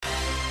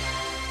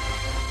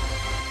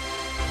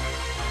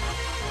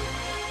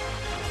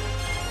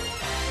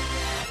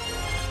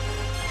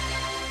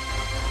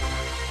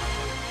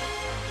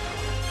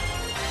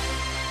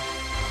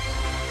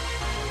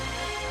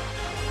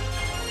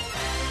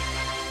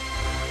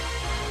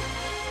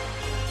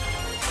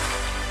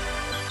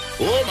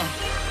Oh my,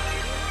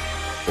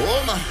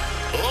 oh my,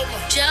 oh my.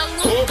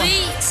 Jello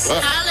Beats,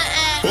 holla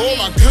at Oh me.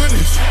 my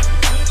goodness.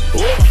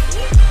 Oh my.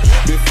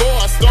 Before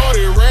I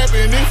started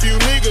rapping, if you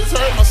niggas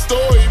heard my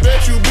story,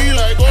 bet you be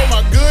like, oh my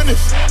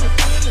goodness.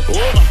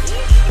 Oh my.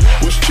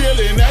 Was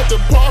chillin' at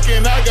the park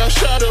and I got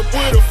shot up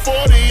with a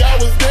 40. I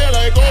was there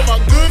like, oh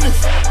my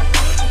goodness.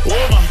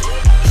 Oh my.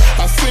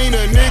 I seen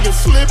a nigga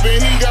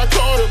slipping, he got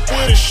caught up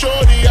with a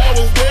shorty. I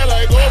was there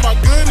like, oh my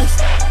goodness.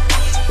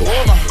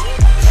 Oh my.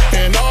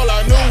 And all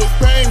I knew was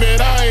pain,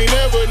 man, I ain't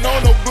never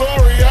known no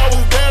glory. I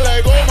was there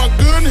like, oh my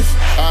goodness.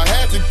 I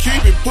had to keep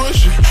it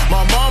pushing.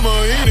 My mama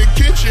in the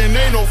kitchen,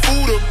 ain't no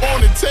food up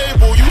on the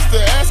table. Used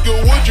to ask her,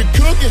 what you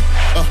cooking?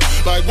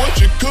 Like, what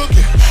you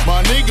cooking? My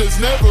niggas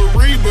never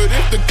read, but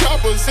if the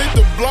coppers hit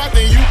the block,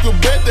 then you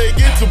could bet they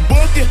get to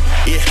booking.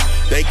 Yeah,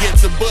 they get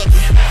to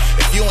booking.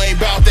 If you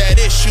ain't bout that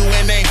issue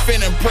and ain't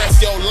finna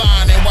press your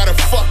line, then why the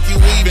fuck you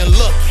even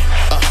looking?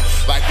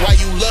 Like, why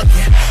you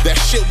looking? That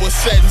shit was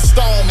set in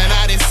stone, and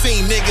I done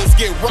seen niggas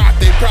get rocked.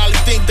 They probably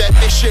think that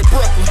this shit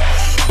Brooklyn.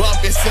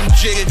 Bumping some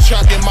jigger,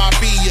 chunking my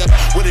B up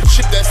with a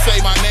chick that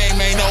say my name,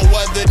 ain't no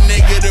other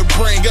nigga to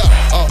bring up.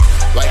 Oh,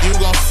 like you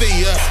gon'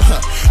 see us.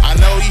 I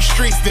know these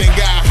streets done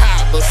got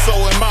hot, but so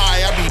am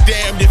I. I be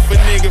damned if a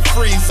nigga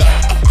freeze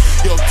up.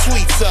 Yo,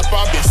 tweets up,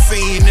 I been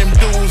seeing them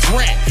dudes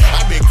rant.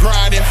 I been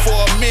grinding for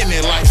a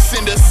minute, like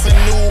send us a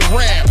new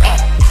ramp.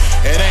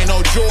 It ain't no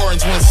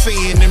Jordans when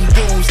seeing them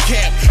dudes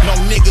camp. No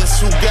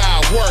niggas who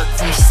got work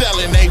from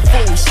selling they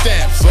food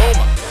stamps.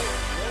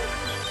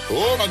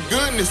 Oh my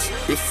goodness.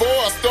 Before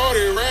I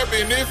started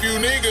rapping, if you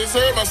niggas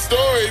heard my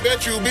story,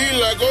 bet you be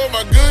like, oh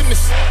my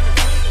goodness.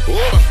 Oh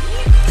my.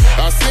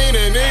 I seen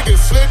a nigga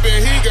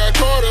slipping, he got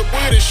caught up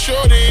with a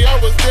shorty. I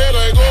was there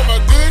like, oh my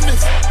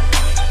goodness.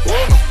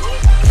 Oh my.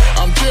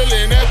 I'm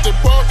chillin' at the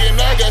park and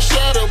I got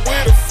shot up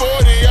with a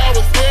 40. I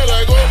was there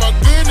like, oh my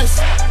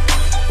goodness.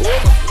 Oh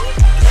my.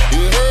 You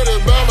heard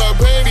about my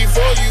pain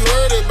before you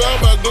heard about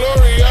my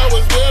glory. I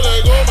was there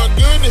like, oh my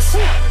goodness.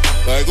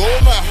 Like, oh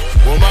my.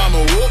 When mama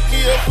woke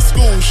me up for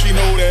school, she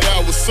know that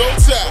I was so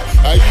tired.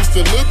 I used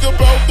to look up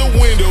out the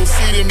window,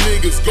 see them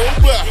niggas go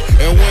by.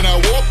 And when I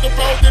walked up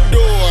out the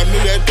door, I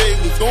knew that they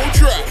was gon'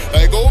 try.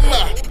 Like, oh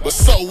my. But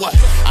so what?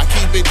 I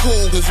keep it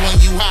cool, cause when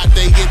you hot,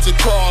 they get to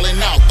crawling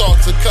out.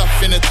 Thoughts of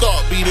cuffing a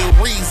thought be the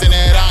reason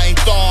that I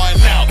ain't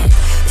thawing out.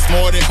 It's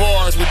more than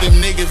bars with them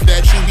niggas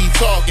that you be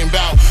talking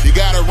about. You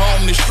gotta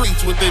roam the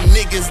streets with the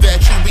niggas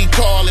that you be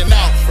calling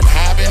out. From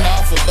hopping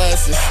off of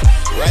buses,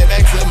 right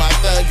back to my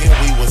thuggin'.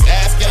 We was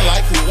asking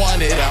like who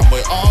wanted. I'm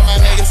with all my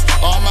niggas,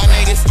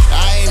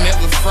 I ain't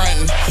never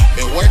frontin'.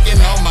 Been working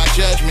on my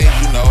judgment,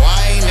 you know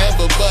I ain't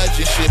never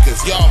budging shit.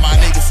 Cause y'all my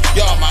niggas.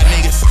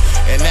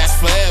 And that's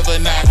forever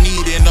not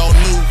needing no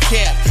new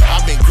camp.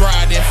 I've been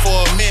grinding for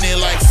a minute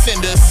like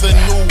send us a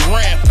new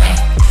ramp.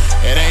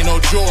 It ain't no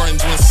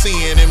Jordans when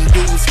seeing them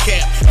dudes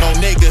camp. No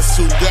niggas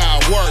who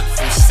got work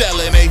from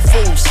selling they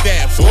food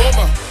stamps. Oh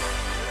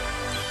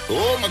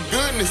my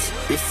goodness.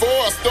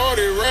 Before I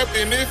started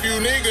rapping, if you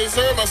niggas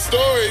heard my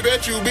story,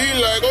 bet you be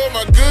like, oh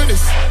my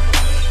goodness.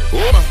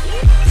 Oh my.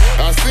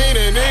 I seen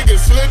a nigga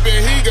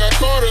slipping, he got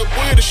caught up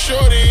with a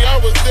shorty. I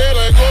was there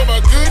like, oh my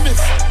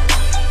goodness.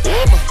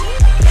 Oh my.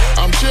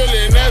 I'm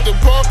chillin' at the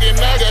park and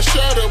I got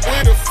shot up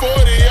with a 40.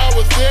 I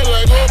was there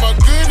like, oh my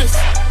goodness.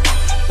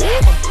 Oh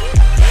my.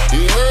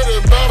 You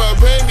heard about my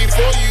pain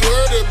before you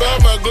heard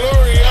about my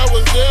glory. I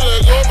was there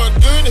like, oh my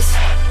goodness.